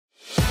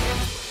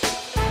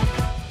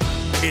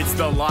It's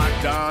the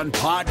Locked On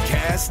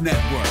Podcast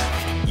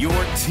Network, your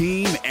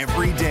team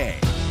every day.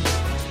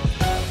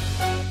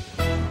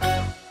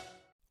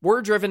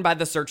 We're driven by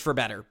the search for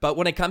better, but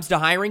when it comes to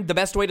hiring, the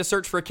best way to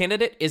search for a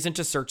candidate isn't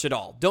to search at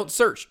all. Don't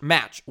search,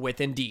 match with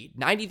Indeed.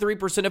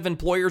 93% of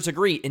employers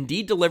agree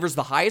Indeed delivers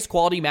the highest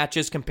quality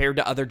matches compared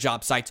to other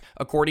job sites,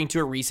 according to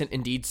a recent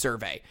Indeed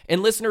survey.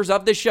 And listeners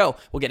of this show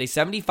will get a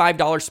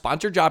 $75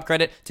 sponsored job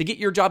credit to get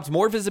your jobs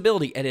more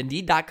visibility at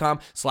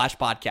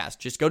Indeed.com/podcast.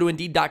 Just go to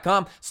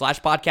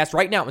Indeed.com/podcast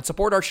right now and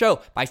support our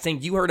show by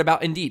saying you heard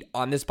about Indeed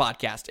on this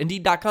podcast.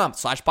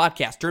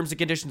 Indeed.com/podcast. Terms and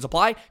conditions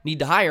apply. Need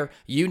to hire?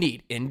 You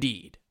need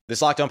Indeed.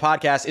 This Locked On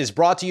Podcast is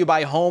brought to you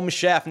by Home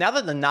Chef. Now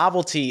that the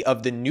novelty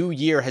of the new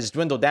year has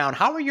dwindled down,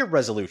 how are your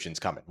resolutions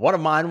coming? One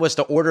of mine was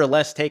to order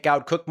less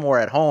takeout, cook more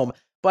at home,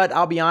 but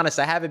I'll be honest,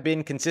 I haven't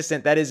been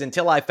consistent. That is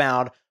until I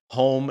found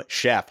Home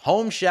Chef.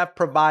 Home Chef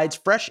provides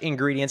fresh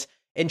ingredients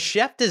and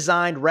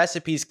chef-designed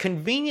recipes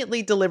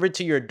conveniently delivered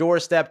to your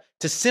doorstep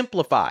to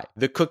simplify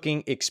the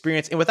cooking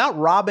experience and without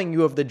robbing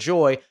you of the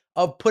joy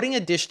of putting a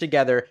dish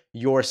together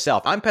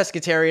yourself. I'm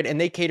pescatarian and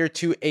they cater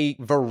to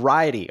a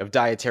variety of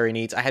dietary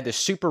needs. I had this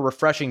super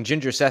refreshing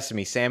ginger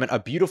sesame salmon, a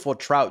beautiful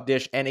trout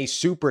dish, and a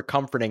super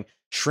comforting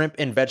shrimp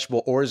and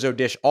vegetable orzo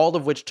dish, all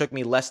of which took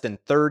me less than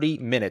 30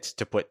 minutes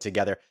to put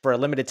together. For a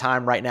limited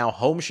time right now,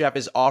 Home Chef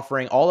is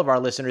offering all of our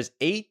listeners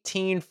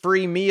 18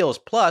 free meals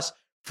plus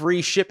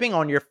free shipping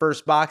on your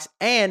first box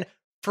and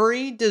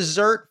free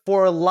dessert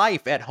for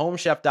life at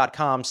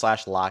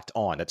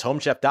homechef.com/lockedon. That's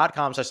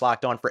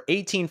homechef.com/lockedon for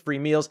 18 free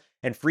meals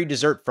and free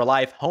dessert for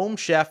life.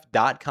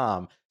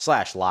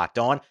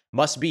 Homechef.com/lockedon.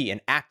 Must be an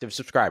active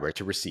subscriber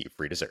to receive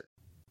free dessert.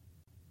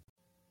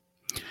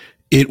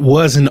 It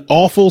was an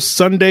awful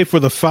Sunday for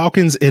the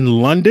Falcons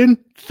in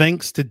London.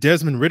 Thanks to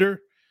Desmond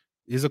Ridder,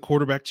 is a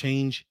quarterback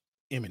change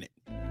imminent?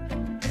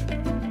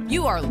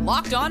 You are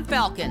Locked On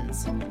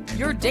Falcons,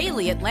 your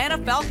daily Atlanta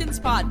Falcons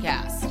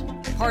podcast.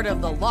 Part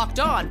of the Locked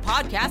On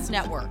Podcast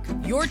Network,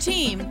 your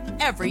team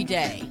every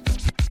day.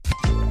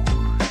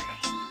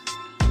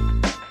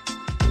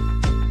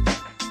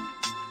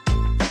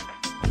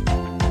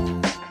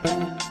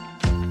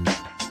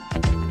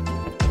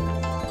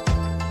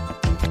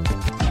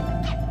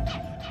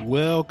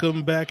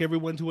 Welcome back,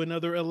 everyone, to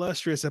another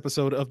illustrious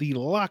episode of the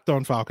Locked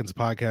On Falcons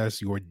podcast,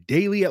 your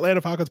daily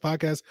Atlanta Falcons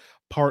podcast,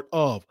 part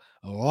of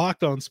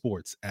Locked On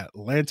Sports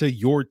Atlanta,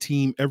 your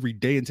team every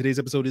day. And today's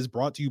episode is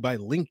brought to you by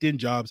LinkedIn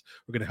Jobs.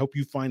 We're going to help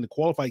you find the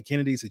qualified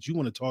candidates that you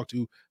want to talk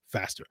to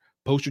faster.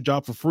 Post your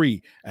job for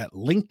free at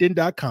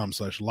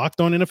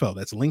linkedin.com/lockedonnfl.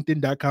 That's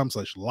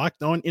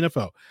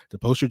linkedin.com/lockedonnfl to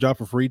post your job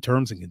for free.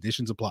 Terms and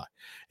conditions apply.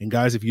 And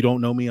guys, if you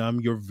don't know me, I'm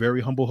your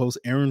very humble host,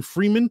 Aaron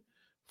Freeman.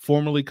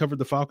 Formerly covered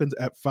the Falcons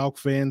at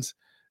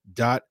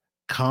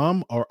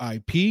falcfans.com,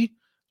 RIP.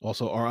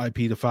 Also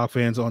RIP to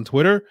Falcfans on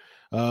Twitter.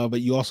 But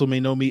you also may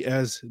know me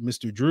as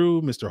Mr.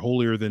 Drew, Mr.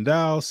 Holier Than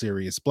Thou,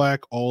 Sirius Black,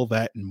 all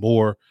that and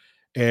more.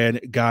 And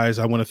guys,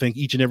 I want to thank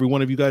each and every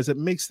one of you guys that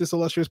makes this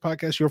illustrious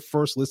podcast your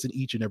first listen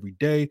each and every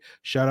day.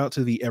 Shout out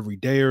to the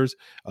everydayers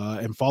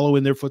and follow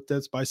in their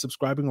footsteps by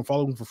subscribing or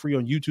following for free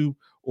on YouTube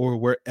or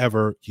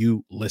wherever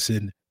you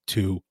listen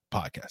to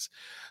podcasts.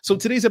 So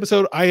today's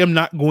episode, I am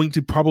not going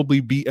to probably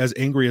be as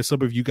angry as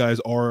some of you guys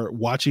are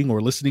watching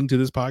or listening to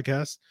this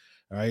podcast.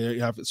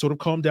 I've sort of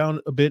calmed down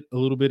a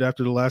little bit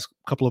after the last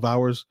couple of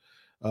hours.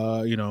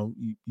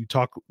 You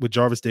talk with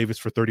Jarvis Davis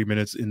for 30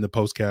 minutes in the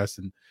postcast,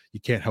 and you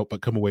can't help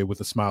but come away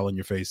with a smile on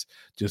your face,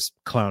 just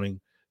clowning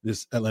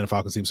this Atlanta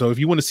Falcons team. So if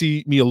you want to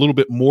see me a little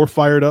bit more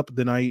fired up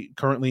than I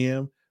currently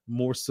am,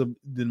 more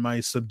than my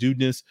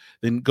subduedness,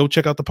 then go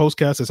check out the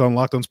postcast. It's on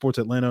Locked On Sports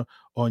Atlanta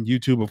on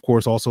YouTube, of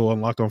course, also on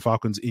Locked On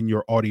Falcons in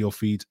your audio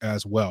feeds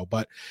as well.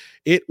 But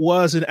it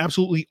was an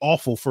absolutely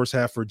awful first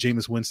half for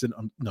Jameis Winston.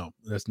 No,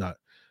 that's not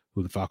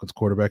who the Falcons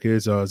quarterback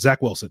is.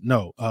 Zach Wilson.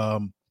 No.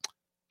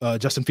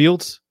 Justin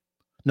Fields.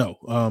 No.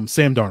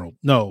 Sam Darnold.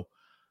 No.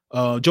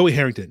 Joey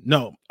Harrington.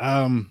 No.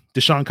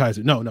 Deshaun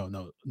Kaiser.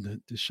 No.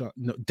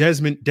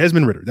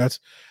 Desmond Ridder.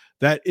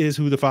 That is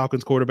who the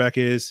Falcons quarterback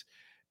is.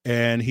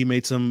 And he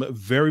made some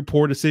very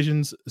poor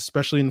decisions,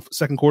 especially in the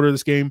second quarter of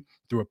this game,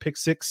 through a pick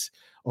six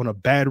on a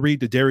bad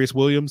read to Darius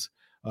Williams.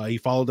 He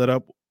followed that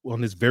up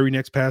on his very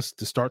next pass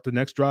to start the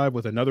next drive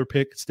with another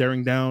pick,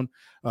 staring down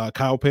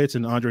Kyle Pitts,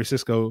 and Andre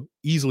Sisco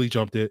easily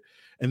jumped it.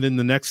 And then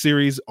the next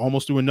series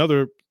almost threw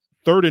another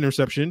third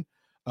interception,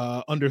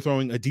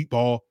 underthrowing a deep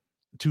ball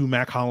to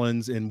Mac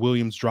Hollins, and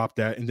Williams dropped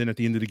that. And then at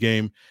the end of the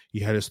game, he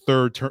had his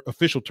third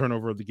official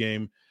turnover of the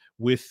game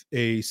with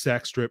a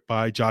sack strip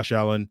by Josh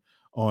Allen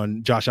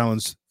on Josh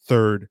Allen's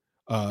third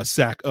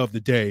sack of the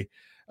day.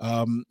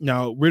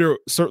 Now, Ridder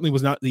certainly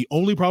was not the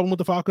only problem with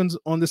the Falcons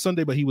on this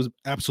Sunday, but he was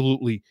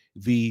absolutely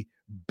the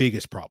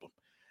biggest problem.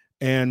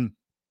 And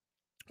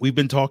we've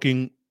been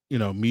talking,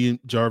 me and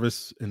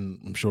Jarvis, and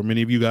I'm sure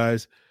many of you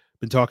guys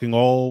been talking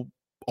all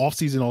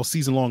offseason, all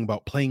season long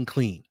about playing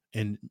clean.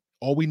 And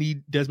all we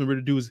need Desmond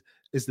Ridder to do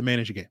is to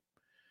manage a game.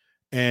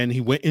 And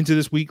he went into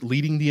this week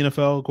leading the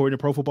NFL, according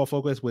to Pro Football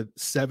Focus, with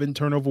 7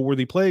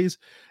 turnover-worthy plays,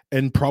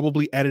 and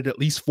probably added at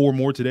least 4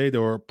 more today.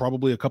 There were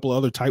probably a couple of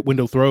other tight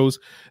window throws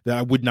that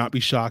I would not be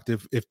shocked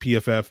if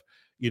PFF,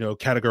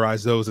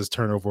 categorized those as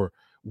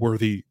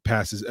turnover-worthy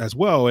passes as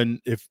well.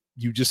 And if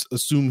you just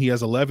assume he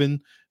has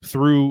 11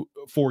 through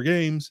 4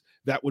 games,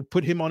 that would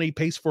put him on a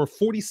pace for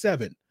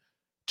 47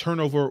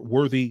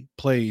 turnover-worthy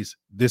plays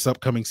this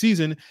upcoming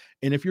season.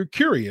 And if you're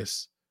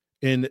curious,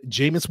 in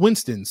Jameis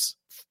Winston's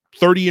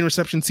 30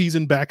 interception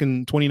season back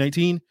in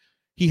 2019,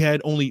 he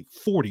had only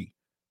 40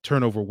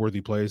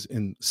 turnover-worthy plays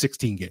in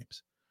 16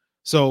 games.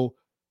 So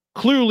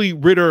clearly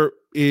Ridder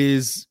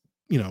is,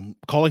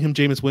 calling him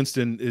Jameis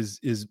Winston is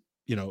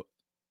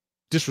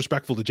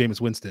disrespectful to Jameis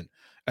Winston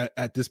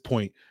at this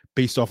point,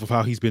 based off of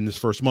how he's been this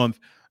first month.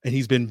 And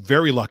he's been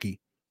very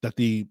lucky that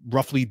the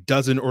roughly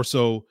dozen or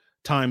so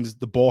times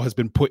the ball has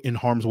been put in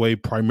harm's way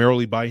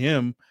primarily by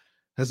him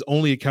has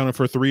only accounted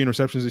for 3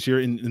 interceptions this year.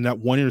 And that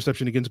 1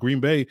 interception against Green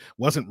Bay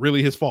wasn't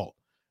really his fault,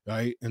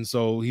 right? And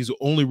so he's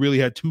only really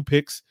had 2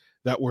 picks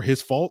that were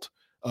his fault.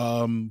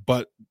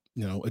 But,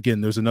 again,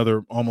 there's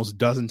another almost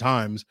dozen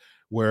times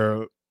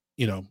where,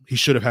 he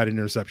should have had an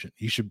interception.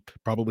 He should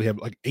probably have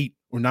like 8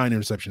 or 9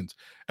 interceptions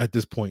at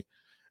this point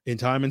in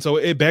time. And so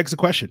it begs the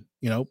question,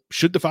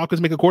 should the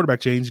Falcons make a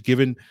quarterback change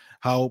given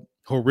how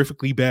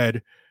horrifically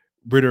bad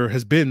Ridder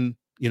has been,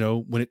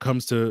 when it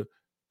comes to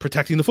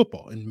protecting the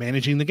football and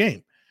managing the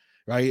game,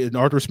 right? And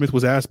Arthur Smith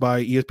was asked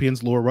by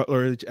ESPN's Laura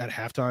Rutledge at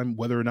halftime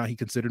whether or not he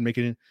considered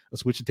making a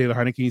switch to Taylor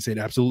Heineke. He said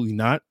absolutely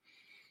not.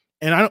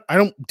 And I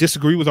don't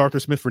disagree with Arthur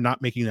Smith for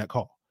not making that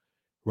call,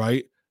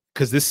 right?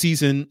 Because this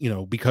season,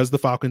 because the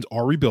Falcons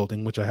are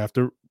rebuilding, which I have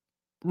to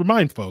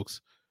remind folks,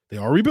 they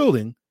are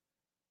rebuilding,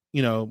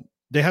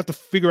 they have to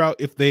figure out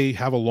if they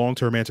have a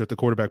long-term answer at the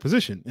quarterback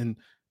position. And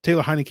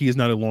Taylor Heineke is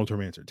not a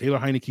long-term answer. Taylor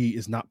Heineke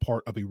is not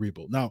part of a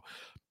rebuild. Now,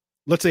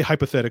 let's say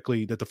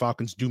hypothetically that the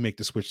Falcons do make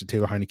the switch to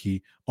Taylor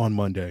Heineke on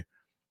Monday,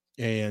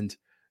 and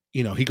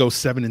he goes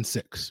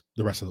 7-6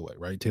 the rest of the way,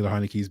 right? Taylor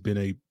Heineke's been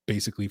a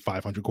basically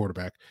 500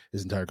 quarterback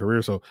his entire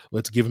career, so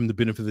let's give him the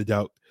benefit of the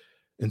doubt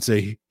and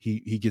say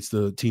he gets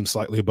the team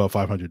slightly above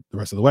 500 the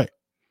rest of the way.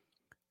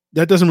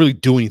 That doesn't really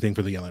do anything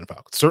for the Atlanta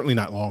Falcons. Certainly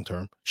not long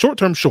term. Short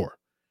term, sure,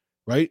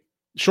 right?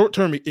 Short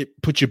term, it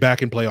puts you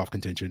back in playoff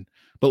contention,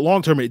 but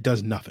long term, it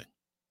does nothing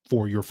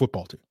for your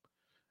football team.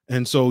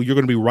 And so you're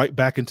going to be right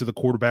back into the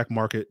quarterback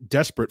market,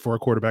 desperate for a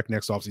quarterback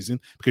next offseason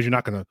because you're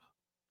not going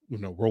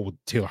to, roll with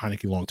Taylor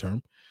Heineke long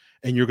term,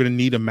 and you're going to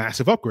need a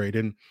massive upgrade.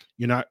 And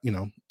you're not,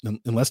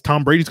 unless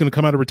Tom Brady's going to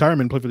come out of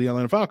retirement and play for the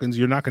Atlanta Falcons,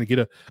 you're not going to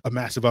get a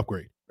massive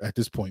upgrade at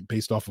this point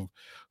based off of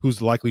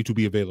who's likely to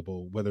be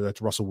available, whether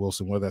that's Russell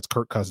Wilson, whether that's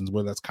Kirk Cousins,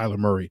 whether that's Kyler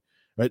Murray,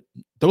 right?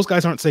 Those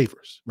guys aren't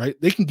savers, right?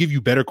 They can give you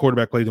better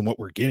quarterback play than what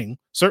we're getting,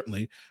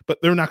 certainly,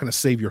 but they're not going to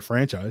save your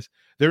franchise.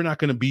 They're not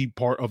going to be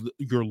part of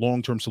your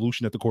long-term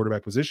solution at the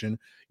quarterback position.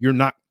 You're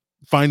not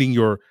finding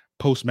your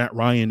post-Matt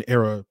Ryan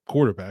era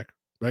quarterback,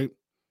 right?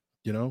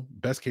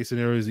 Best case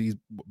scenario is he's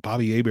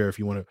Bobby Hebert if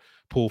you want to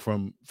pull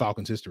from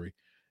Falcons history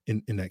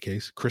in that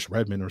case, Chris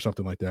Redman or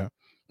something like that.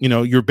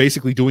 You're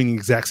basically doing the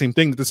exact same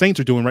thing that the Saints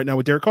are doing right now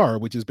with Derek Carr,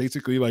 which is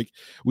basically like,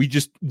 we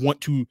just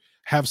want to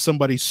have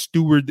somebody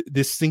steward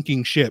this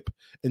sinking ship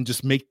and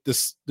just make the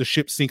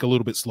ship sink a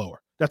little bit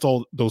slower. That's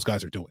all those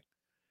guys are doing,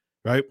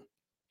 right?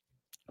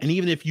 And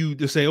even if you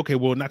just say, okay,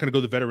 well, we're not going to go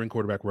the veteran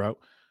quarterback route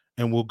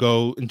and we'll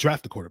go and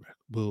draft the quarterback.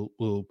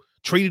 We'll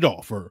trade it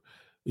all for,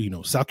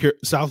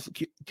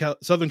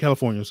 Southern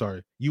California,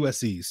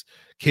 USC's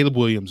Caleb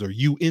Williams, or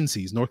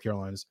UNC's North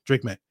Carolina's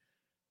Drake May,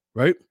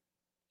 right?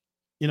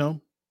 You're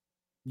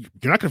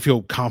not going to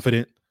feel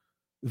confident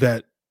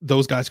that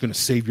those guys are going to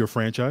save your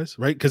franchise,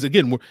 right? Because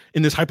again, we're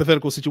in this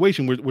hypothetical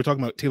situation. We're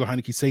talking about Taylor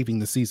Heineke saving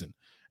the season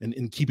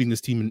and keeping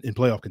this team in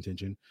playoff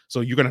contention.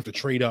 So you're going to have to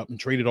trade up and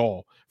trade it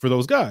all for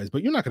those guys,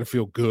 but you're not going to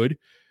feel good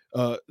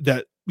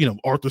that,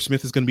 Arthur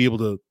Smith is going to be able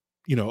to,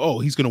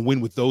 he's going to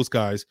win with those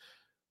guys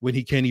when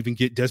he can't even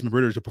get Desmond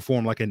Ridder to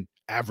perform like an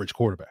average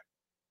quarterback,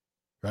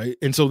 right?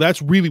 And so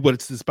that's really what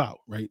it's about,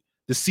 right?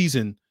 The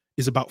season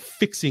is about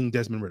fixing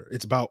Desmond Ridder.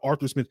 It's about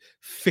Arthur Smith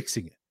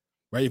fixing it,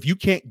 right? If you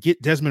can't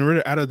get Desmond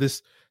Ridder out of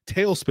this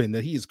tailspin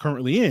that he is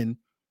currently in,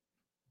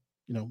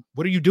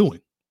 what are you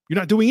doing? You're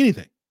not doing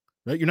anything,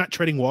 right? You're not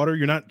treading water.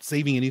 You're not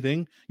saving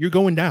anything. You're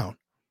going down.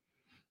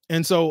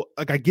 And so,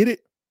 like, I get it,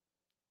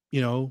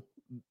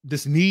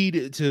 this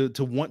need to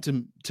want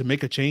to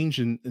make a change,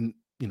 and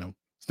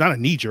it's not a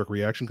knee-jerk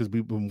reaction because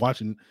we've been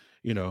watching,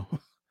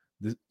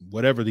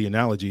 whatever the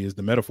analogy is,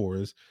 the metaphor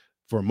is,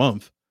 for a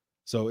month.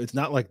 So it's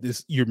not like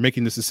this, you're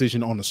making this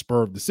decision on the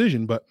spur of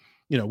decision, but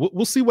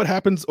we'll see what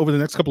happens over the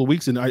next couple of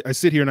weeks. And I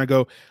sit here and I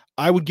go,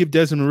 I would give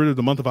Desmond Ridder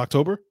the month of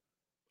October.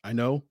 I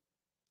know,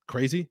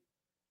 crazy,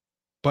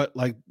 but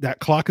like that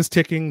clock is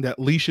ticking, that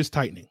leash is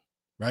tightening,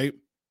 right?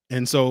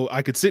 And so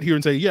I could sit here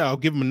and say, yeah, I'll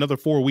give him another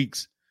 4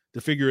 weeks to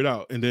figure it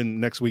out. And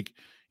then next week,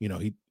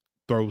 he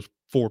throws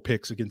 4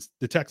 picks against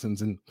the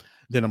Texans. And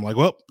then I'm like,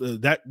 well,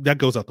 that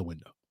goes out the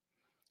window.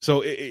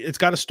 So it's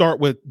got to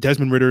start with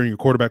Desmond Ridder and your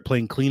quarterback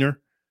playing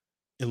cleaner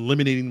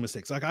eliminating the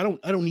mistakes. Like I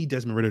don't need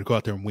Desmond Ridder to go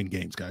out there and win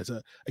games, guys.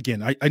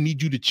 Again, I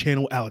need you to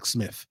channel Alex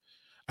Smith.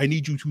 I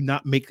need you to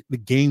not make the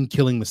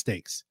game-killing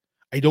mistakes.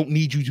 I don't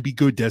need you to be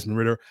good, Desmond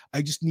Ridder.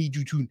 I just need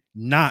you to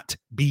not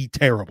be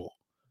terrible.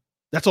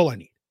 That's all I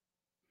need.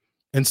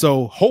 And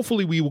so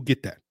hopefully we will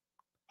get that.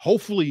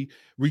 Hopefully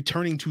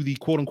returning to the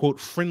quote-unquote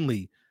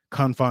friendly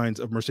confines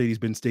of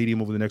Mercedes-Benz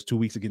Stadium over the next 2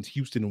 weeks against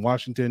Houston and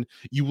Washington,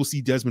 you will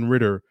see Desmond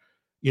Ridder,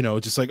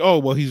 just like, oh,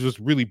 well, he's just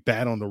really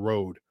bad on the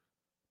road,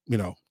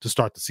 to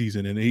start the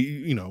season. And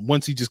he,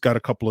 once he just got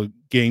a couple of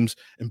games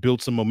and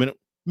build some momentum,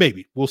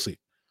 maybe we'll see.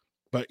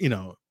 But,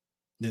 and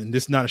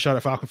this is not a shot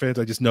at Falcon fans.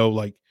 I just know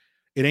like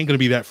it ain't going to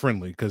be that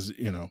friendly because,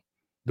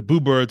 the Boo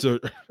Birds are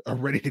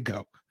ready to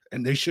go,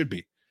 and they should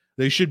be.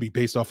 They should be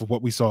based off of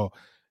what we saw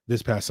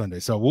this past Sunday.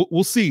 So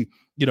we'll see.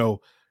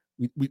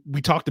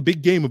 We talked a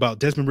big game about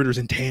Desmond Ridder's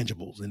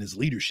intangibles and his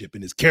leadership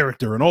and his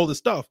character and all this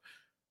stuff.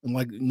 And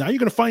like now you're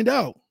going to find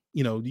out,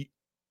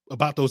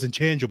 about those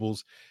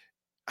intangibles,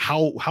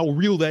 how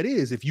real that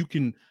is if you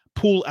can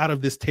pull out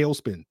of this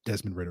tailspin,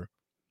 Desmond Ridder,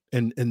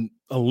 and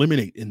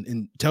eliminate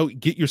and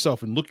get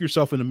yourself and look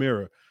yourself in the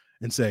mirror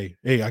and say,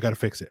 hey, I got to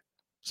fix it.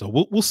 So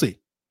we'll see.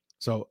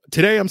 So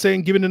today I'm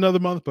saying give it another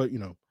month, but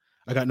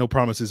I got no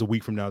promises a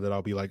week from now that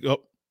I'll be like,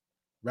 oh,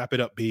 wrap it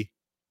up, B.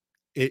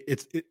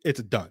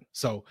 It's done.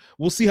 So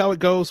we'll see how it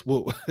goes.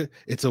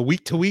 It's a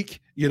week to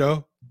week,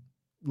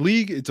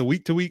 league. It's a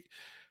week to week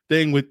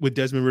thing with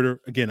Desmond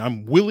Ridder. Again,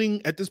 I'm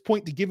willing at this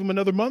point to give him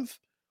another month,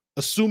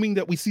 assuming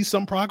that we see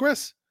some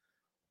progress.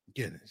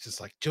 Again, it's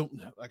just like, Joe,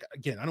 like,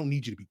 again, I don't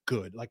need you to be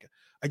good. Like,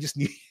 I just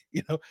need,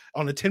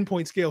 on a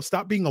 10-point scale,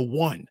 stop being a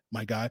 1,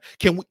 my guy.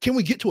 Can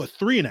we get to a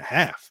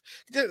 3.5?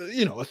 A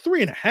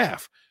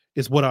 3.5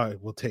 is what I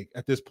will take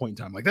at this point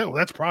in time. Like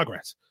that's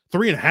progress.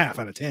 3.5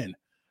 out of 10,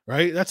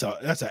 right? That's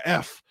a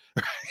F,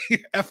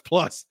 right? F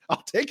plus.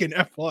 I'll take an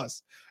F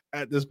plus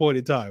at this point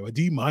in time. A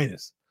D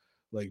minus,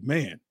 like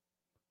man.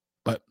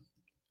 But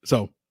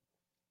so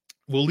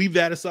we'll leave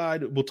that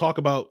aside. We'll talk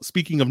about,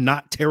 speaking of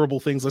not terrible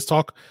things, let's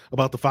talk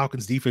about the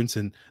Falcons defense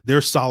and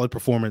their solid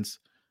performance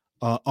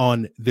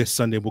on this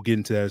Sunday. We'll get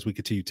into that as we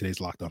continue today's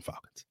Locked On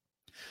Falcons.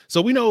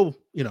 So we know,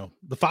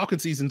 the Falcon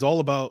season's all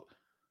about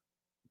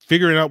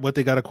figuring out what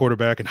they got a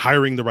quarterback and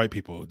hiring the right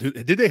people.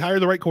 Did they hire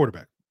the right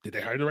quarterback? Did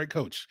they hire the right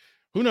coach?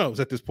 Who knows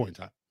at this point in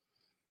time?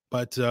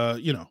 But,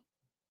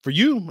 for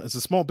you as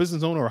a small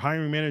business owner or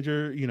hiring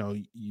manager,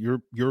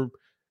 your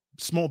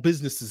small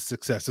business's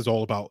success is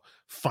all about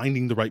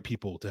finding the right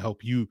people to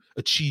help you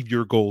achieve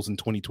your goals in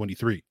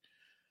 2023.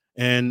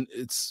 And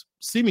it's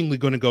seemingly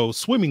going to go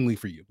swimmingly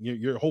for you.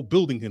 Your whole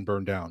building can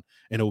burn down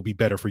and it will be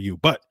better for you.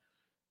 But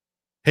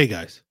hey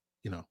guys,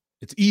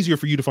 it's easier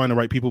for you to find the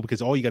right people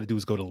because all you got to do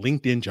is go to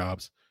LinkedIn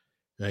Jobs,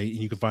 right? And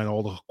you can find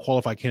all the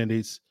qualified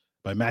candidates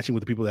by matching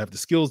with the people that have the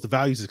skills, the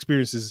values,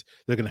 experiences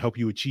that are going to help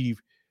you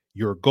achieve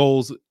your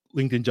goals.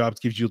 LinkedIn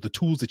Jobs gives you the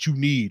tools that you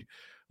need,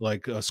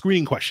 like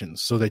screening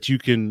questions, so that you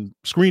can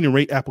screen and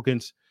rate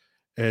applicants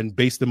and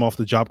base them off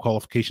the job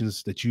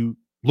qualifications that you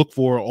look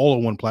for, all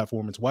on one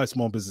platform. It's why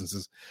small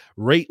businesses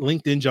rate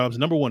LinkedIn Jobs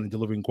 #1 in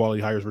delivering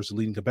quality hires versus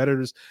leading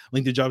competitors.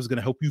 LinkedIn Jobs is going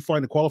to help you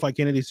find the qualified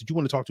candidates that you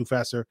want to talk to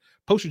faster.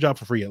 Post your job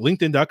for free at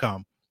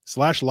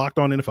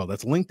linkedin.com/LockedOnNFL.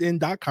 That's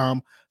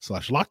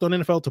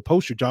linkedin.com/LockedOnNFL to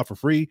post your job for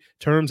free.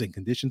 Terms and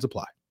conditions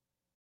apply.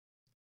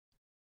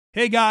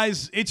 Hey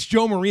guys, it's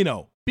Joe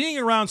Marino. Being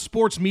around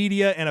sports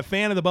media and a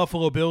fan of the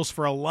Buffalo Bills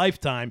for a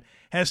lifetime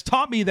has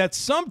taught me that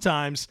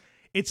sometimes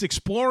it's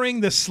exploring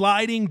the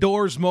sliding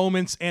doors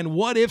moments and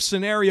what-if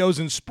scenarios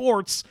in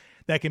sports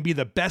that can be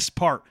the best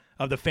part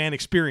of the fan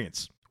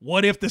experience.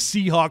 What if the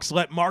Seahawks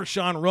let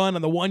Marshawn run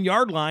on the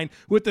 1-yard line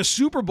with the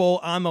Super Bowl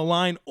on the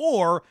line?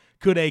 Or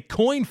could a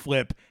coin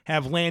flip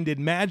have landed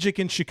Magic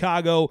in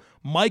Chicago,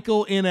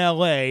 Michael in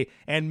LA,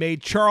 and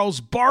made Charles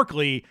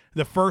Barkley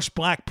the first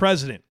black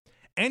president?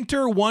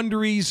 Enter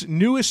Wondery's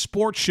newest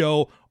sports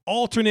show,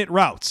 Alternate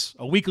Routes,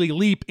 a weekly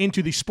leap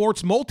into the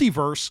sports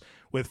multiverse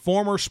with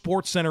former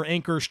SportsCenter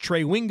anchors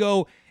Trey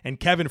Wingo and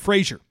Kevin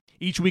Frazier.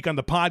 Each week on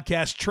the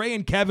podcast, Trey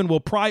and Kevin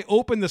will pry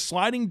open the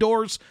sliding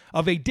doors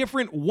of a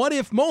different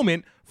what-if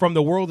moment from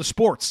the world of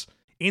sports.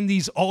 In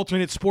these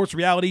alternate sports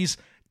realities,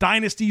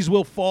 dynasties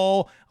will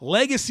fall,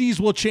 legacies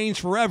will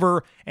change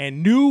forever,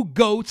 and new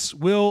GOATs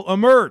will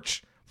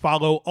emerge.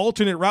 Follow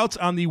Alternate Routes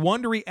on the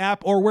Wondery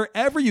app or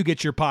wherever you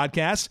get your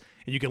podcasts,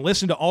 and you can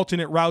listen to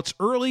Alternate Routes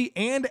early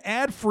and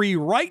ad-free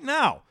right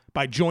now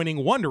by joining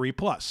Wondery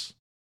Plus.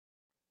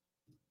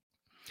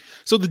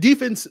 So the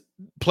defense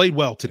played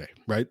well today,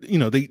 right?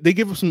 They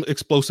give us some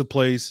explosive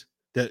plays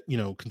that,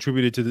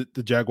 contributed to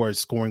the Jaguars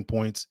scoring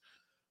points.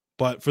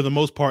 But for the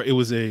most part, it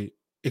was a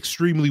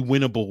extremely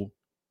winnable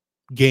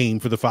game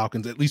for the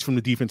Falcons, at least from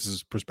the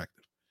defense's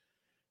perspective,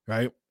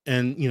 right?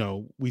 And,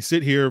 we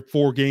sit here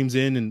 4 games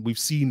in and we've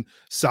seen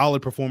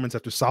solid performance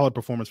after solid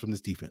performance from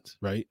this defense,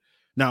 right?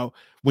 Now,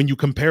 when you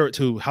compare it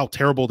to how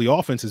terrible the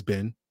offense has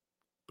been,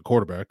 the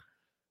quarterback,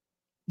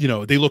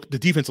 the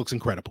defense looks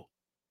incredible.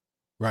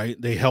 Right,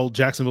 they held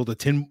Jacksonville to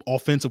 10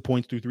 offensive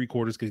points through 3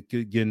 quarters.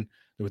 Again,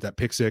 there was that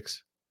pick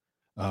 6.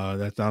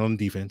 That's not on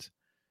defense.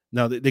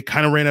 Now they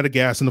kind of ran out of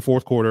gas in the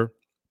fourth quarter,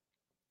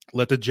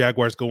 let the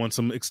Jaguars go on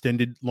some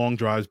extended long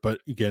drives. But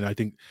again, I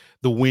think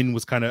the wind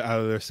was kind of out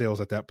of their sails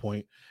at that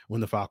point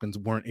when the Falcons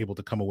weren't able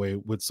to come away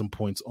with some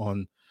points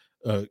on,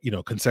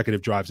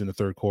 consecutive drives in the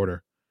third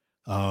quarter.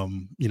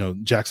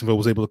 Jacksonville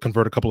was able to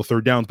convert a couple of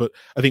third downs, but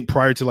I think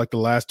prior to like the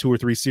last 2 or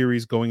 3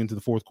 series going into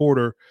the fourth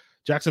quarter,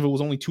 Jacksonville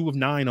was only 2 of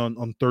 9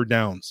 on third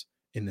downs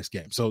in this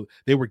game. So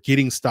they were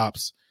getting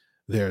stops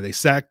there. They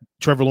sacked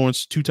Trevor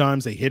Lawrence 2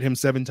 times. They hit him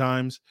 7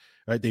 times.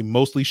 Right. They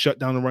mostly shut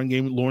down the run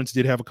game. Lawrence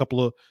did have a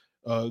couple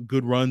of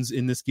good runs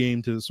in this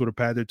game to sort of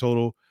pad their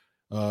total.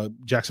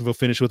 Jacksonville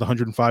finished with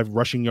 105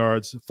 rushing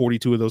yards,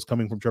 42 of those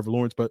coming from Trevor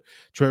Lawrence. But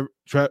Trevor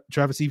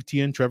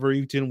Etienne,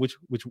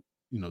 which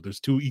there's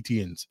 2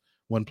 Etiennes.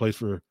 One plays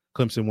for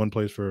Clemson, one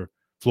plays for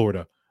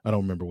Florida. I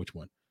don't remember which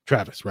one.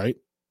 Travis, right?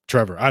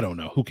 Trevor, I don't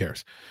know. Who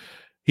cares?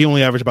 He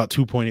only averaged about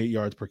 2.8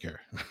 yards per carry.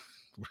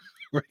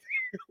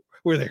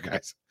 We're there,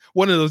 guys.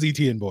 One of those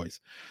Etienne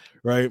boys,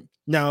 right?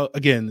 Now,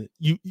 again,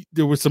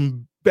 there were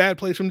some bad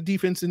plays from the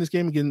defense in this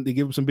game. Again, they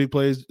gave him some big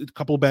plays. A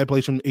couple of bad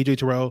plays from A.J.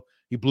 Terrell.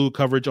 He blew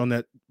coverage on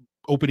that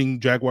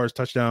opening Jaguars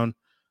touchdown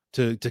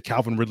to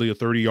Calvin Ridley, a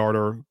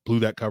 30-yarder, blew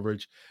that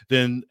coverage.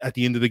 Then at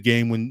the end of the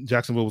game, when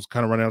Jacksonville was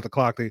kind of running out the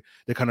clock,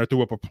 they kind of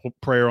threw up a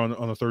prayer on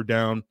a third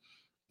down,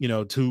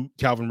 to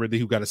Calvin Ridley,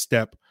 who got a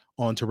step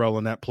on Terrell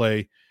on that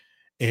play.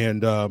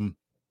 And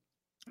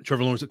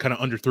Trevor Lawrence kind of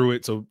underthrew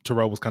it, so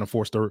Terrell was kind of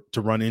forced to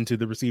run into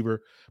the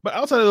receiver. But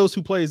outside of those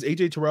 2 plays,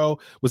 A.J. Terrell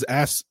was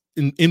asked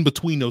in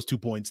between those 2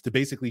 points to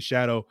basically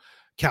shadow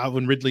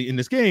Calvin Ridley in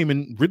this game,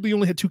 and Ridley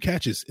only had 2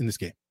 catches in this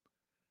game,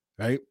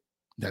 right?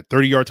 That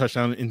 30-yard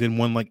touchdown and then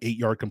one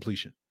 8-yard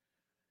completion,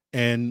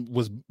 and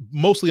was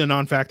mostly a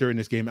non-factor in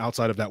this game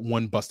outside of that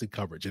one busted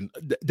coverage. And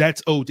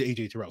that's owed to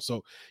A.J. Terrell.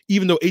 So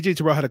even though A.J.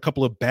 Terrell had a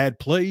couple of bad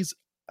plays,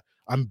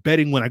 I'm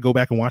betting when I go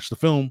back and watch the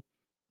film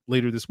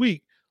later this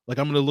week, I'm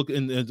going to look,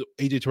 and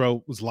A.J.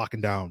 Terrell was locking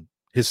down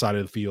his side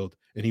of the field,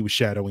 and he was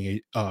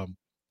shadowing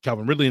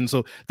Calvin Ridley. And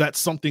so that's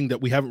something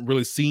that we haven't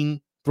really seen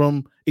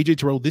from A.J.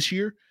 Terrell this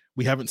year.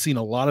 We haven't seen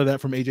a lot of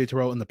that from A.J.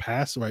 Terrell in the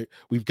past, right?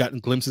 We've gotten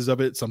glimpses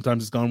of it.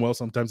 Sometimes it's gone well.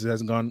 Sometimes it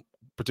hasn't gone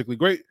particularly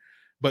great.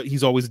 But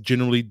he's always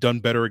generally done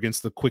better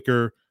against the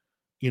quicker,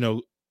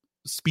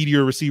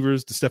 speedier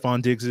receivers, the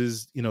Stephon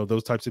Diggses,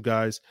 those types of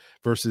guys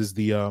versus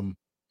the,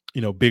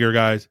 bigger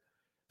guys.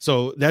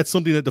 So that's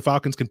something that the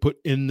Falcons can put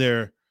in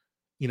their,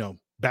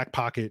 back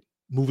pocket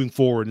moving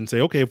forward and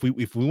say, okay, if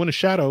we want to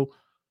shadow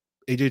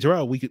A.J.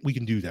 Terrell, we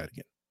can do that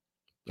again.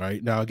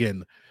 Right now,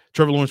 again,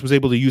 Trevor Lawrence was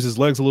able to use his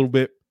legs a little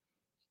bit.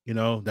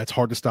 That's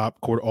hard to stop.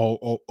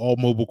 All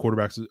mobile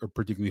quarterbacks are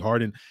particularly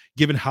hard. And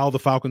given how the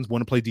Falcons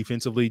want to play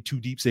defensively,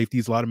 2 deep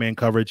safeties, a lot of man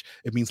coverage,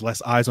 it means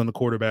less eyes on the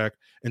quarterback.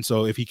 And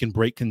so if he can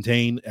break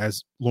contain,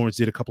 as Lawrence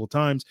did a couple of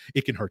times,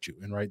 it can hurt you.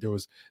 And right, there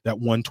was that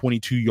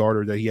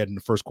 122-yarder that he had in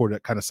the first quarter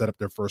that kind of set up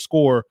their first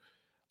score.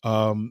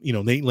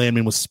 Nate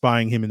Landman was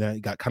spying him, and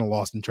that got kind of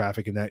lost in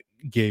traffic, and that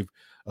gave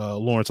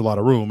Lawrence a lot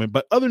of room.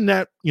 But other than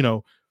that,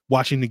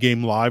 watching the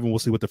game live, and we'll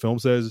see what the film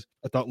says,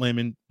 I thought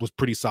Landman was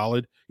pretty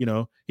solid.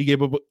 He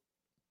gave up,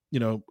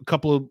 a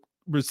couple of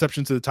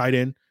receptions to the tight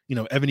end.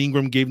 Evan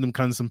Ingram gave them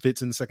kind of some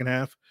fits in the second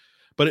half.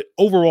 But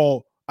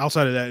overall,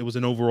 outside of that, it was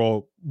an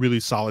overall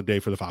really solid day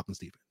for the Falcons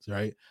defense,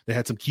 right? They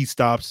had some key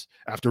stops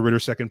after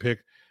Ridder's second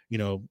pick.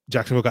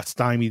 Jacksonville got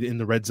stymied in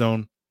the red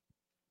zone,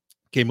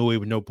 came away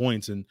with no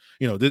points. And,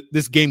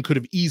 this game could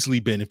have easily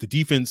been, if the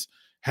defense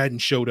hadn't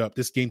showed up,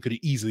 this game could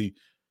have easily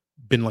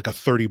been like a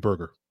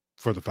 30-burger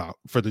for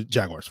the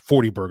Jaguars,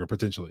 40-burger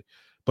potentially.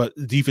 But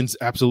the defense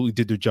absolutely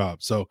did their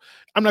job. So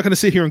I'm not going to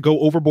sit here and go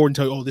overboard and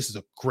tell you, oh, this is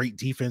a great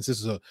defense.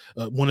 This is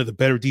one of the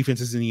better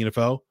defenses in the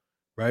NFL,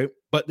 right?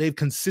 But they've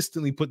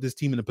consistently put this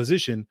team in a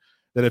position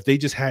that if they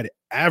just had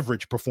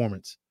average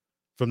performance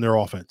from their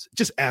offense,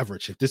 just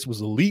average, if this was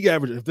a league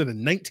average, if they're the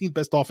 19th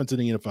best offense in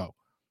the NFL,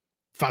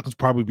 Falcons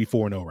probably be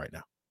 4-0 right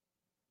now,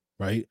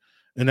 right?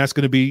 And that's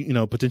going to be,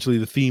 potentially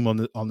the theme on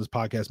this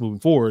podcast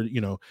moving forward.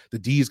 The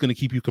D is going to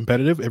keep you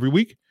competitive every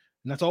week.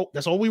 And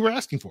that's all we were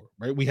asking for,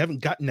 right? We haven't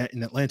gotten that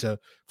in Atlanta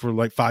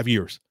for 5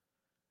 years.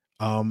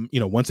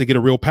 Once they get a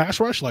real pass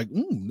rush,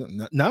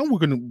 now we're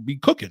going to be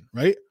cooking,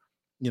 right?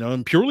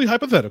 And purely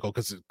hypothetical,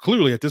 because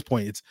clearly at this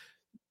point, it's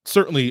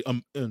certainly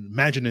an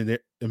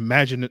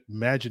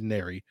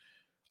imaginary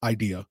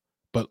idea.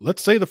 But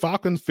let's say the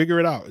Falcons figure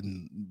it out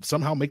and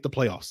somehow make the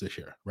playoffs this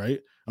year, right?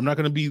 I'm not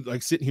going to be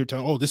sitting here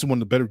telling, oh, this is one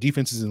of the better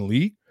defenses in the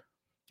league,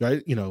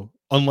 right?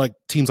 Unlike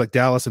teams like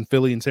Dallas and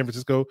Philly and San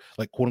Francisco,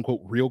 quote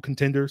unquote real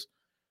contenders,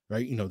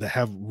 right? That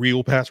have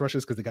real pass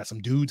rushes because they got some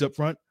dudes up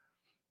front.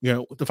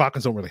 The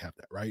Falcons don't really have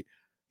that, right?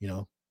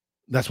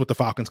 That's what the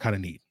Falcons kind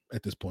of need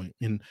at this point.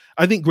 And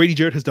I think Grady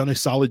Jarrett has done a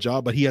solid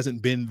job, but he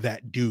hasn't been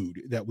that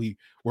dude that we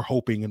were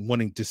hoping and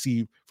wanting to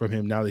see from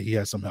him now that he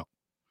has some help.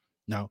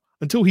 Now,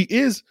 until he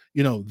is,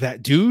 that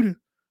dude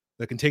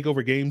that can take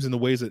over games in the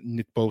ways that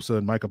Nick Bosa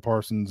and Micah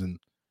Parsons and,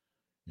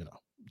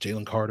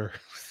 Jalen Carter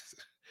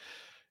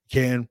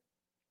can,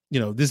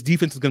 this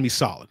defense is going to be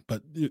solid,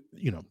 but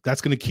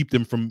that's going to keep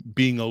them from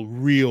being a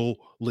real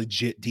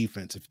legit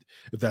defense, if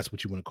that's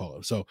what you want to call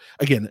it. So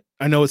again,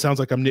 I know it sounds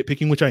like I'm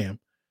nitpicking, which I am,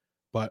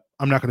 but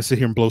I'm not going to sit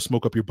here and blow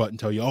smoke up your butt and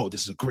tell you, oh,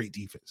 this is a great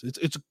defense.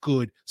 It's a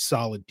good,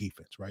 solid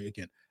defense, right?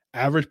 Again,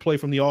 average play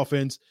from the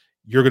offense,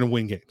 you're going to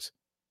win games,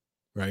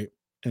 right?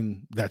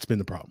 And that's been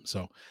the problem.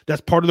 So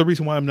that's part of the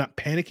reason why I'm not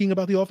panicking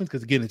about the offense,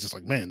 because again, it's just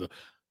like, man, the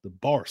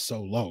bar is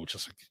so low.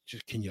 Just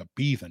can you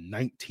be the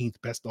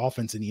 19th best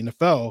offense in the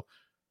NFL?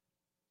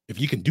 If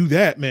you can do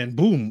that, man,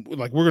 boom,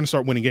 like we're going to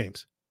start winning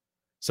games.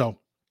 So,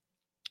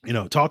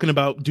 talking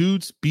about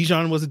dudes,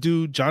 Bijan was a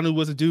dude, Jonnu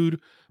was a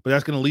dude, but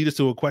that's going to lead us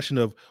to a question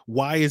of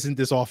why isn't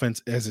this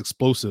offense as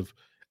explosive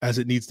as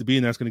it needs to be?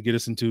 And that's going to get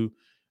us into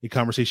a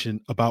conversation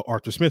about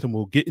Arthur Smith, and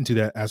we'll get into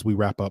that as we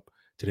wrap up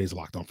today's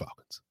Locked On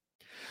Falcons.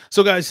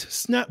 So, guys,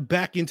 snap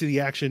back into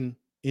the action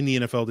in the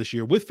NFL this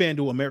year with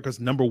FanDuel, America's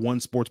 #1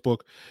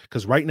 sportsbook,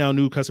 because right now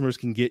new customers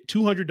can get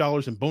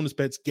 $200 in bonus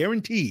bets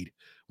guaranteed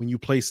when you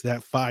place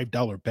that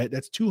 $5 bet.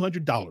 That's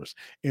 $200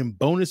 in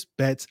bonus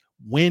bets,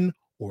 win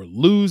or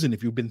lose. And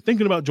if you've been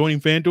thinking about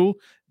joining FanDuel,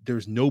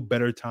 there's no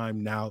better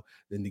time now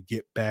than to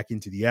get back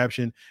into the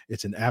action.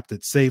 It's an app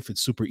that's safe.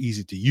 It's super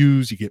easy to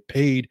use. You get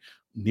paid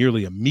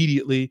nearly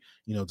immediately.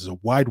 There's a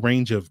wide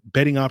range of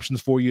betting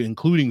options for you,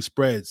 including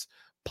spreads,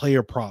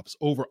 player props,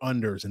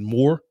 over-unders, and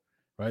more,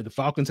 right? The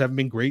Falcons haven't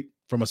been great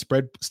from a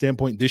spread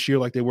standpoint this year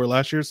like they were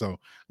last year. So,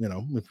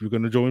 if you're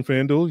going to join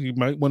FanDuel, you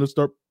might want to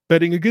start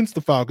betting against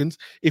the Falcons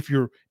if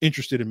you're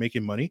interested in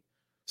making money.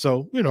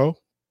 So,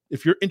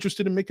 if you're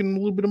interested in making a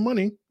little bit of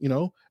money,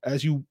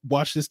 as you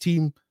watch this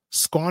team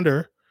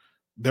squander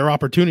their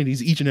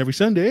opportunities each and every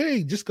Sunday,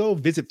 hey, just go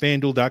visit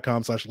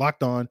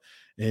FanDuel.com/lockedon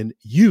and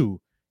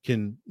you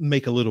can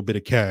make a little bit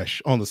of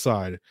cash on the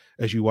side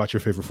as you watch your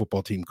favorite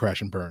football team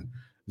crash and burn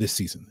this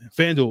season.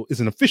 FanDuel is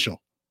an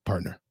official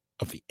partner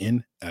of the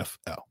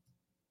NFL.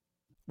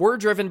 We're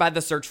driven by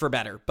the search for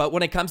better, but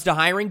when it comes to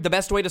hiring, the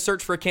best way to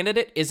search for a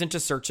candidate isn't to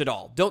search at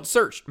all. Don't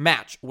search,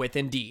 match with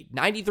Indeed.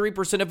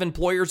 93% of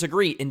employers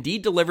agree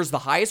Indeed delivers the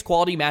highest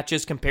quality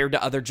matches compared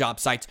to other job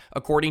sites,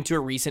 according to a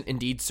recent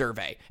Indeed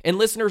survey. And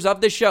listeners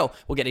of this show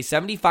will get a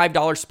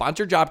 $75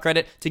 sponsored job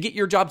credit to get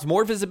your jobs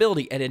more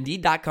visibility at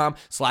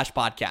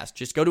Indeed.com/podcast.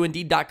 Just go to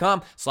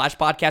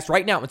Indeed.com/podcast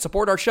right now and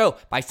support our show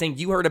by saying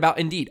you heard about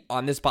Indeed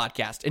on this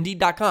podcast.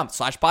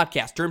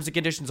 Indeed.com/podcast. Terms and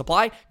conditions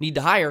apply. Need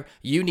to hire?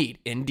 You need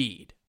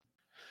Indeed.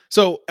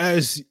 So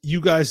as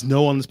you guys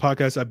know on this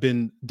podcast, I've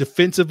been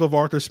defensive of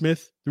Arthur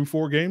Smith through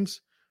 4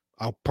 games.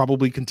 I'll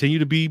probably continue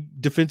to be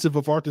defensive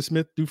of Arthur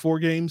Smith through 4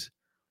 games,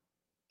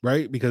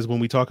 right? Because when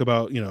we talk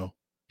about,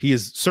 he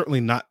is certainly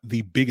not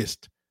the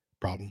biggest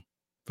problem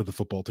for the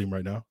football team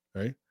right now,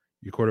 right?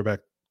 Your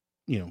quarterback,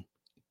 turning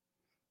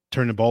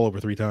the ball over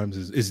 3 times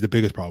is the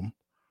biggest problem.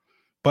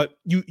 But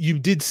you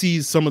did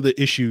see some of the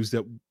issues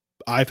that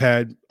I've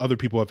had, other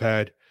people have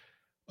had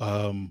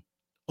on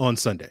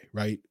Sunday,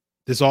 right?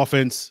 This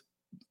offense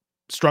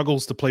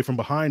struggles to play from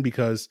behind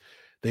because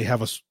they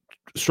have a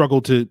struggle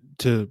to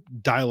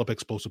dial up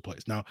explosive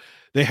plays. Now,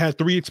 they had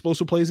 3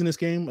 explosive plays in this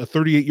game, a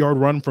 38-yard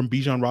run from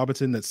Bijan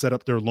Robinson that set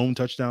up their lone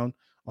touchdown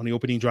on the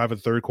opening drive of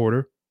the third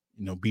quarter.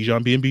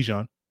 Bijan being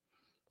Bijan.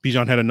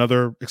 Bijan had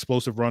another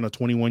explosive run, a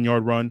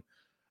 21-yard run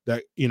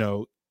that,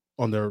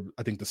 on their,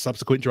 I think the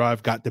subsequent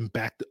drive got them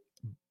backed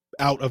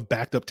out of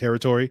backed up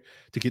territory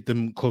to get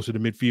them closer to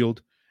midfield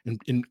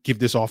and give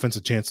this offense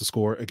a chance to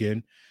score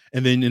again.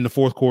 And then in the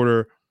fourth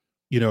quarter,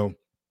 you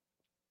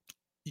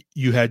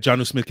had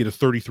Jonnu Smith get a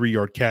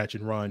 33-yard catch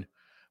and run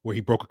where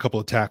he broke a couple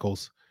of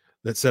tackles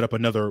that set up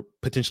another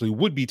potentially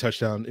would-be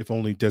touchdown if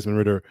only Desmond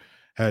Ridder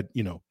had,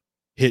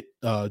 hit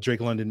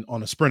Drake London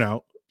on a sprint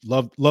out.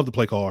 Love the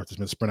play call, Arthur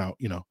Smith sprint out,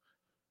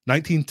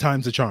 19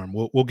 times the charm.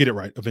 We'll get it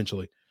right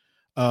eventually.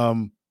 But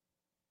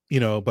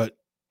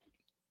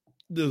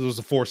there was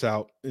a force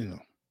out,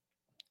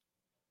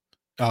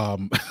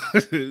 London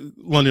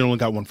only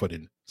got 1 foot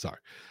in.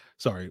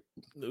 Sorry.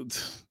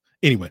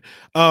 Anyway,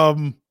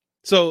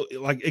 so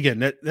like again,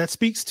 that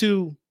speaks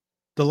to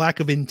the lack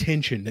of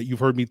intention that you've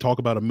heard me talk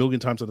about a million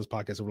times on this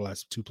podcast over the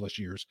last 2+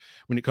 years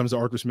when it comes to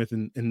Arthur Smith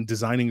and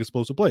designing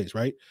explosive plays,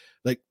 right?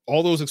 Like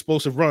all those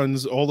explosive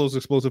runs, all those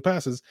explosive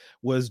passes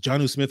was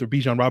Jonnu Smith or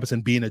Bijan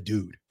Robinson being a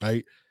dude,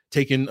 right?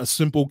 Taking a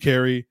simple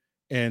carry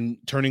and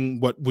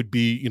turning what would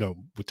be,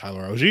 with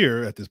Tyler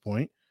Algier at this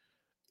point,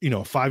 a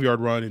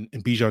 5-yard run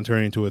and Bijan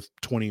turning into a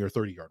 20 or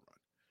 30-yard run,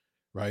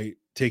 right?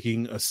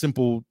 Taking a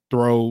simple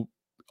throw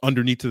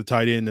underneath to the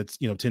tight end that's,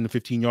 10 to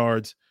 15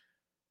 yards,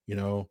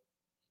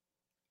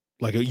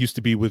 like it used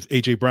to be with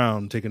A.J.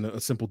 Brown taking a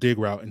simple dig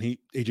route, and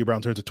A.J.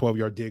 Brown turns a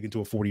 12-yard dig into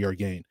a 40-yard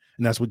gain.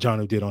 And that's what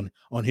Jonnu did on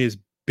his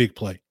big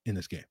play in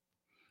this game.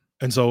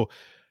 And so,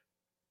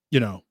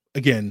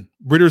 again,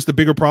 Ridder's the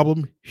bigger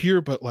problem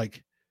here, but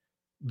like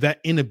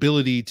that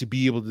inability to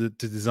be able to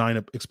design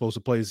up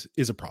explosive plays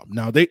is a problem.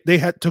 Now they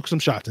took some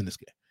shots in this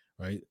game,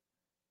 right?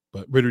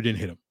 But Ridder didn't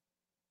hit him.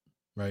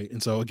 Right.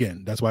 And so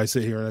again, that's why I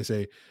sit here and I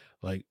say,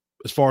 like,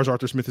 as far as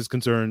Arthur Smith is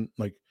concerned,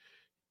 like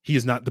he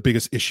is not the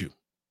biggest issue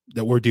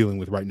that we're dealing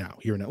with right now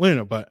here in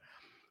Atlanta. But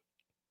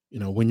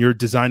when you're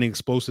designing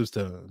explosives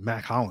to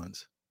Mac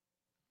Hollins,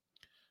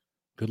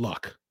 good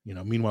luck.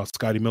 Meanwhile,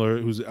 Scotty Miller,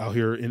 who's out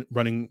here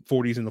running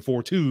 40s in the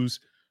 4.2s,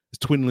 is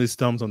twiddling his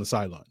thumbs on the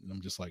sideline. And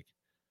I'm just like,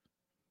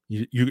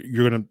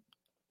 you're going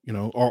to,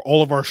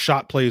 all of our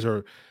shot plays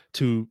are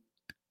to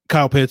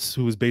Kyle Pitts,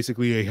 who is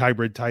basically a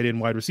hybrid tight end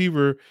wide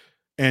receiver,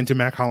 and to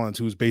Mac Hollins,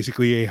 who is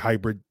basically a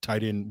hybrid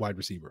tight end wide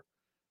receiver.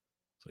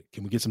 It's like,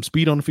 can we get some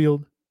speed on the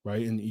field?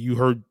 Right. And you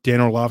heard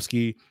Dan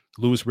Orlovsky,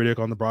 Louis Riddick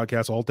on the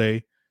broadcast all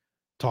day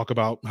talk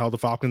about how the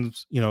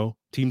Falcons,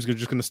 teams are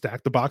just going to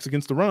stack the box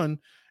against the run,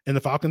 and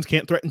the Falcons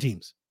can't threaten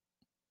teams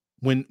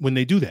when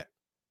they do that.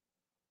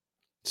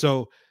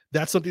 So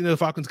that's something that the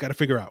Falcons got to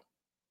figure out.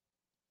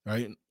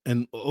 Right.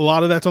 And a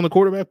lot of that's on the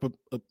quarterback, but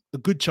a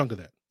good chunk of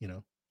that,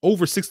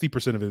 over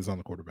 60% of it is on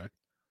the quarterback.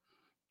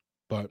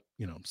 But,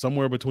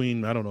 somewhere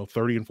between,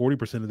 30 and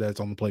 40% of that's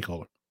on the play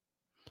caller.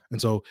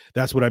 And so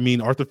that's what I mean.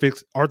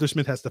 Arthur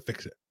Smith has to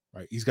fix it,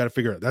 right? He's got to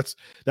figure it out.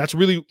 That's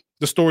really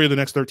the story of the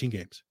next 13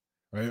 games,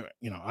 right?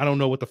 I don't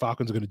know what the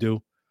Falcons are going to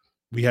do.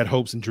 We had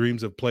hopes and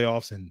dreams of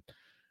playoffs, and,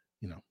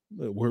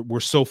 we're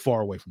so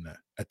far away from that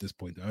at this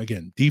point.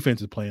 Again,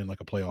 defense is playing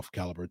like a playoff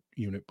caliber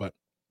unit, but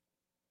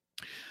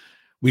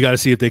we got to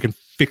see if they can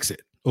fix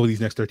it over these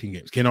next 13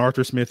 games. Can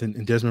Arthur Smith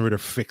and Desmond Ridder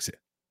fix it,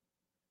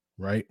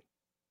 right?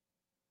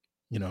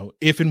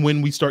 If and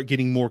when we start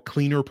getting more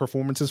cleaner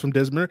performances from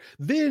Desmond,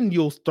 then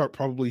you'll start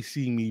probably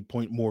seeing me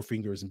point more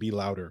fingers and be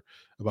louder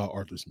about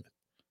Arthur Smith.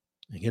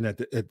 Again,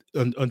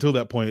 until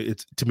that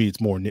point, to me, it's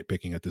more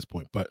nitpicking at this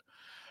point. But,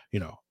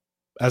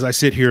 as I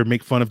sit here and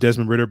make fun of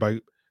Desmond Ridder by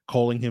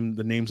calling him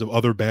the names of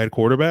other bad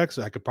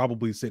quarterbacks, I could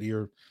probably sit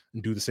here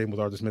and do the same with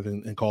Arthur Smith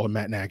and call him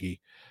Matt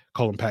Nagy,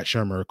 call him Pat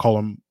Shurmur, call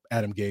him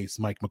Adam Gase,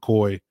 Mike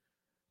McCoy,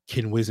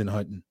 Ken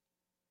Wisenhutton,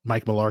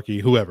 Mike Mularkey,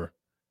 whoever,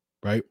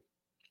 right?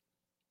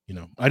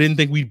 I didn't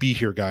think we'd be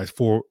here, guys,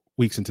 4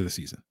 weeks into the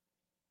season.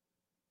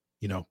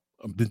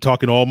 I've been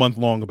talking all month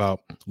long about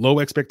low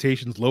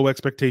expectations all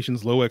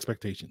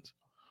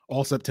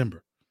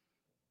September.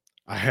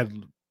 I had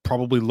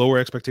probably lower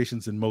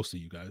expectations than most of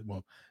you guys.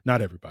 Well,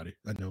 not everybody.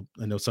 I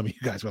know some of you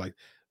guys were like,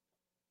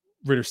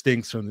 Ridder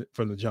stinks from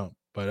the jump,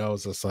 but I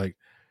was just like,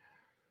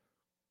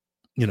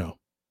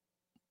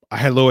 I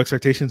had low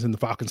expectations, and the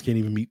Falcons can't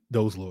even meet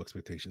those low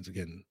expectations.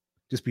 Again,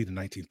 just be the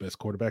 19th best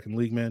quarterback in the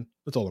league, man.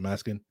 That's all I'm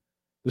asking.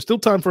 There's still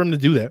time for him to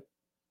do that,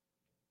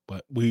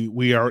 but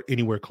we aren't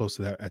anywhere close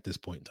to that at this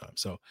point in time.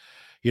 So,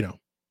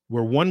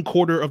 we're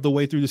 1/4 of the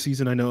way through the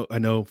season. I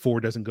know 4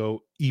 doesn't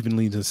go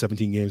evenly into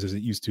 17 games as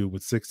it used to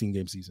with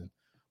 16-game season,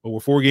 but we're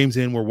 4 games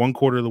in. We're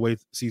 1/4 of the way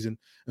season,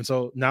 and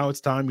so now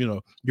it's time.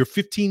 Your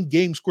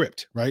 15-game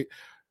script, right?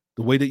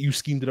 The way that you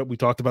schemed it up. We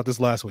talked about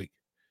this last week.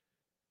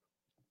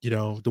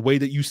 The way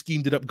that you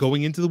schemed it up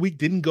going into the week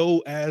didn't go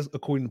as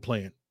according to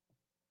plan.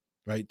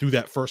 Right through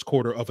that first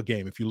quarter of a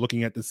game. If you're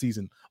looking at the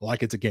season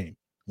like it's a game,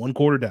 1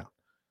 quarter down,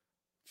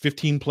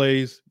 15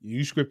 plays, you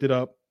scripted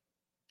up,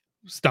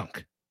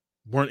 stunk,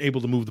 weren't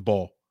able to move the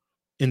ball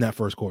in that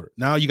first quarter.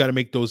 Now you got to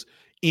make those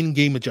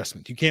in-game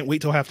adjustments. You can't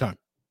wait till halftime.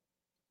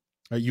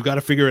 Right? You got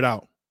to figure it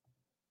out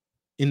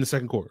in the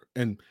second quarter.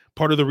 And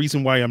part of the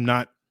reason why I'm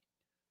not,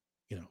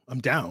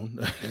 I'm down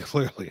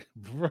clearly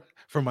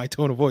from my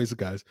tone of voice,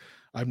 guys.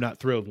 I'm not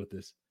thrilled with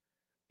this,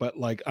 but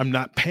I'm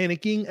not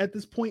panicking at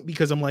this point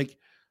because I'm like,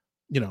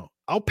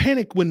 I'll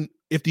panic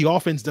if the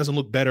offense doesn't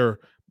look better,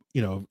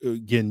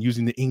 again,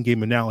 using the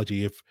in-game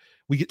analogy, if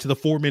we get to the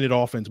 4-minute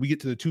offense, we get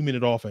to the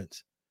 2-minute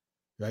offense,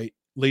 right?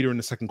 Later in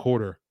the second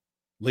quarter,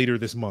 later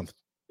this month,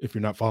 if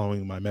you're not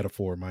following my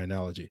metaphor, my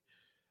analogy,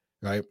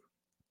 right?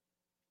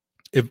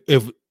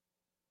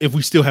 If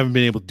we still haven't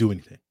been able to do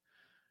anything,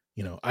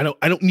 I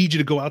don't need you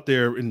to go out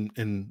there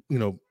and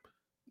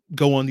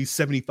go on these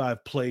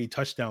 75 play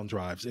touchdown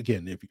drives.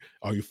 Again,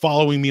 are you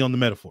following me on the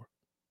metaphor?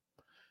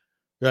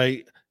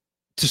 Right?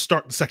 To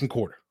start the second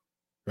quarter,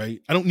 right?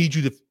 I don't need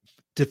you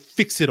to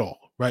fix it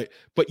all, right?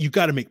 But you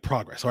got to make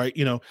progress, all right?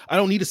 I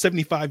don't need a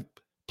 75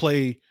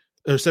 play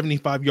or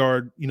 75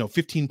 yard,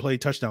 15 play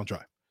touchdown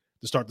drive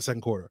to start the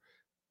second quarter.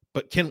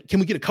 But can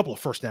we get a couple of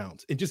first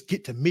downs and just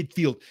get to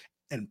midfield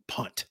and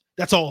punt?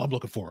 That's all I'm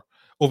looking for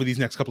over these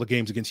next couple of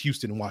games against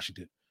Houston and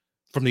Washington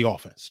from the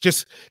offense.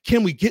 Just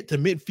can we get to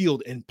midfield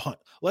and punt?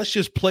 Let's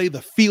just play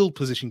the field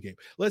position game.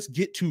 Let's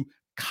get to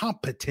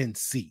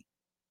competency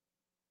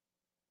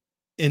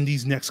in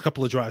these next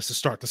couple of drives to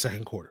start the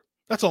second quarter.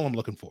 That's all I'm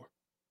looking for,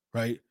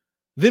 right?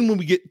 Then when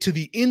we get to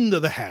the end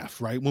of the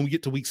half, right? When we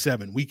get to week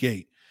 7, week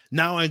 8,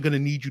 now I'm going to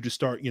need you to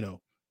start,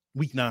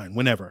 week 9,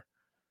 whenever.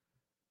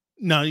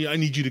 Now I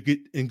need you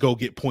to go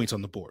get points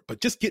on the board,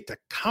 but just get to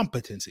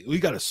competency. We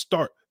got to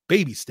start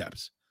baby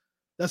steps.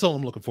 That's all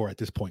I'm looking for at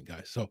this point,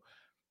 guys. So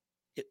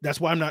that's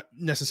why I'm not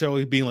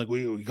necessarily being like,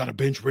 we got to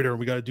bench Ridder and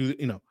we got to do,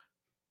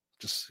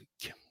 just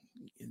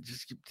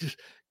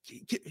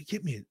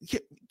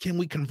can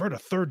we convert a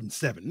 3rd and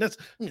 7? That's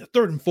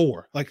 3rd and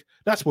 4. Like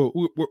that's where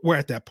we're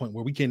at that point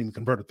where we can't even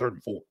convert a 3rd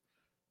and 4.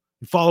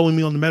 You following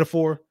me on the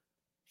metaphor?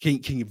 Can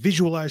you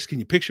visualize? Can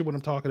you picture what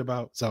I'm talking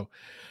about? So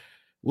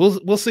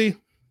we'll see.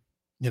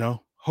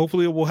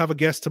 hopefully we'll have a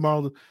guest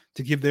tomorrow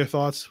to give their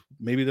thoughts.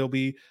 Maybe they'll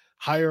be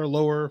higher,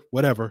 lower,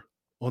 whatever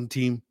on the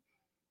team.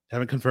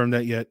 Haven't confirmed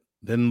that yet.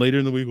 Then later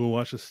in the week, we'll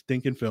watch a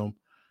stinking film,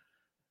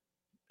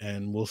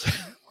 and we'll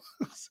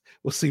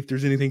see if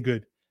there's anything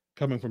good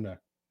coming from that.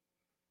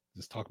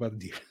 Just talk about the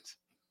defense.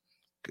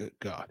 Good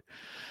God.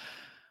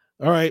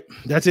 All right.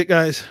 That's it,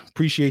 guys.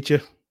 Appreciate you.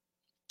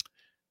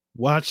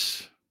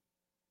 Watch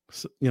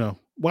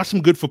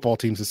some good football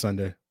teams this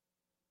Sunday.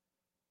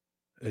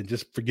 And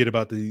just forget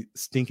about the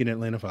stinking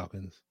Atlanta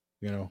Falcons.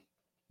 I'm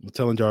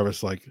telling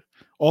Jarvis, like,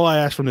 all I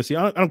ask from this year,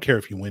 I don't care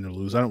if you win or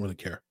lose. I don't really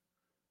care.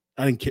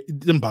 I didn't care. It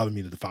didn't bother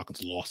me that the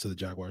Falcons lost to the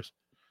Jaguars.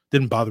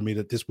 Didn't bother me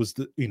that this was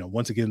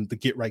once again, the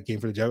get right game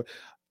for the Jaguars.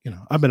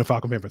 I've been a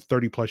Falcon fan for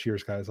 30 plus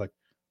years, guys. Like,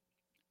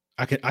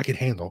 I can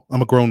handle.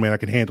 I'm a grown man. I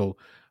can handle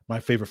my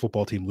favorite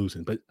football team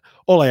losing. But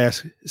all I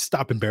ask is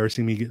stop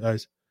embarrassing me,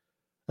 guys.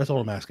 That's all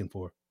I'm asking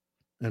for.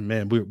 And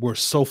man, we're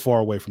so far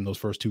away from those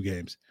first two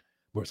games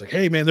where it's like,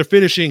 hey man, they're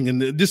finishing, and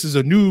this is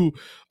a new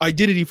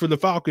identity for the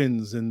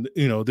Falcons, and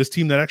this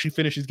team that actually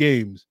finishes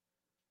games.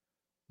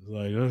 It's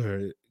like,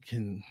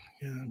 okay,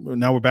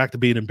 now we're back to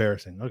being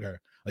embarrassing. Okay,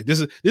 like this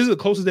is the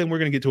closest thing we're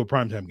gonna get to a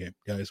primetime game,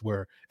 guys,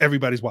 where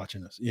everybody's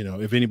watching us.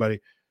 If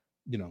anybody,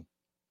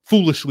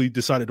 foolishly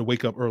decided to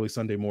wake up early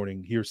Sunday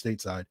morning here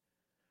stateside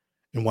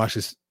and watch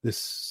this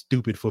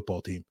stupid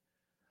football team.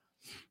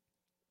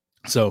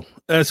 So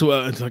that's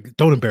what it's like.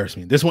 Don't embarrass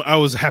me. This one, I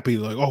was happy.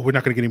 Like, oh, we're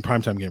not going to get any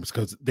primetime games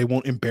because they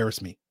won't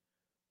embarrass me.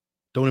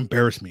 Don't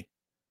embarrass me.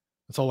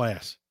 That's all I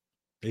ask.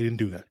 They didn't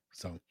do that.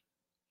 So,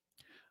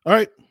 all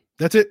right,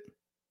 that's it.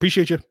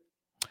 Appreciate you.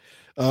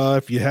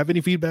 If you have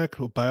any feedback,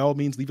 by all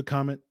means, leave a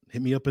comment.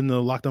 Hit me up in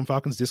the Locked On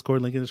Falcons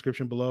Discord, link in the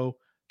description below.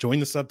 Join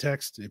the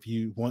subtext if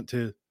you want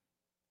to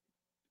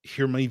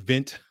hear me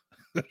vent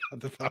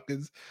the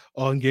Falcons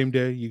on game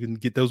day. You can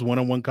get those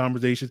one-on-one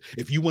conversations.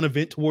 If you want to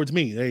vent towards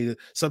me, hey, the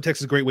subtext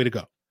is a great way to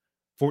go.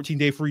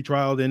 14-day free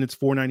trial, then it's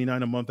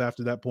 $4.99 a month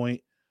after that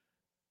point.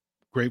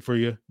 Great for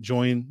you.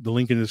 Join the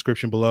link in the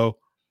description below.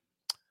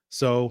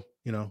 So,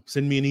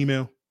 send me an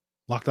email,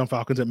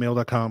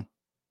 lockedonfalcons@mail.com.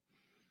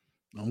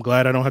 I'm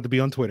glad I don't have to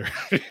be on Twitter.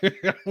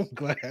 I'm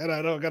glad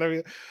I don't gotta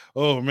be.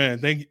 Oh man,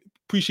 thank you.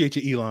 Appreciate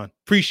you, Elon.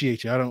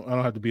 Appreciate you. I don't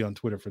have to be on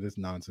Twitter for this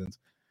nonsense.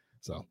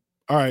 So,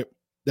 all right,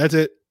 that's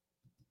it.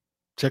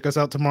 Check us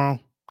out tomorrow.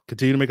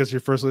 Continue to make us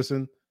your first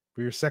listen.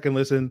 For your second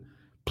listen,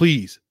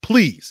 please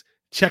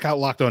check out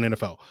Locked On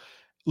NFL.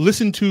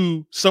 Listen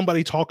to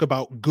somebody talk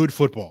about good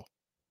football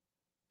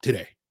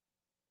today.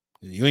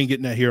 You ain't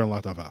getting that here on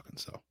Locked On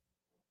Falcons. So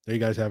there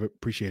you guys have it.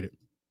 Appreciate it.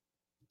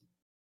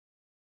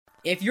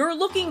 If you're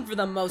looking for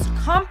the most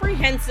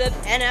comprehensive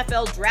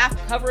NFL draft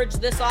coverage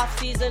this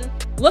offseason,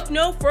 look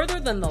no further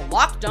than the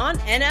Locked On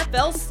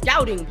NFL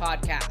Scouting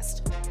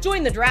Podcast.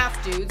 Join the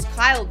draft dudes,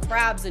 Kyle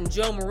Krabs and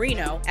Joe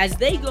Marino, as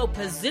they go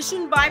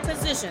position by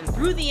position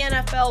through the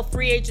NFL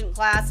free agent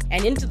class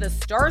and into the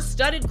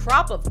star-studded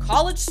crop of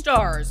college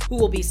stars who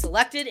will be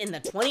selected in the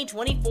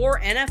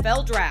 2024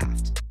 NFL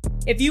Draft.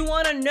 If you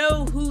want to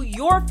know who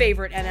your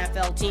favorite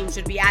NFL team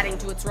should be adding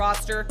to its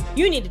roster,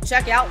 you need to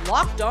check out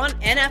Locked On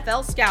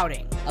NFL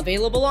Scouting,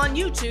 available on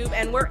YouTube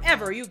and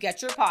wherever you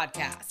get your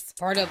podcasts.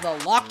 Part of the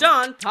Locked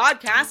On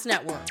Podcast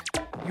Network,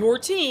 your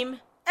team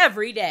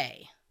every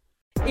day.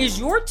 Is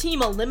your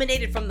team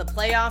eliminated from the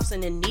playoffs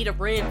and in need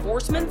of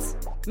reinforcements?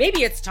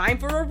 Maybe it's time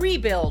for a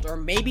rebuild, or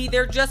maybe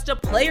they're just a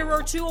player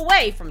or two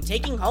away from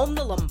taking home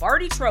the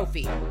Lombardi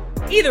Trophy.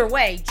 Either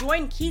way,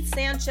 join Keith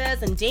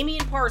Sanchez and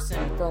Damian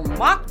Parson for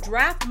Mock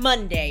Draft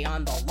Monday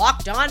on the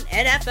Locked On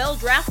NFL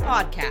Draft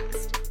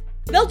Podcast.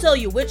 They'll tell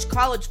you which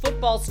college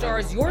football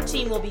stars your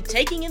team will be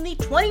taking in the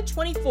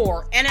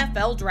 2024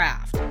 NFL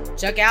Draft.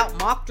 Check out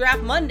Mock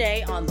Draft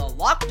Monday on the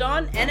Locked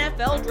On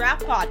NFL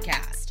Draft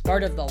Podcast,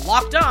 part of the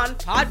Locked On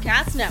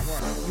Podcast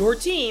Network, your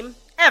team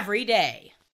every day.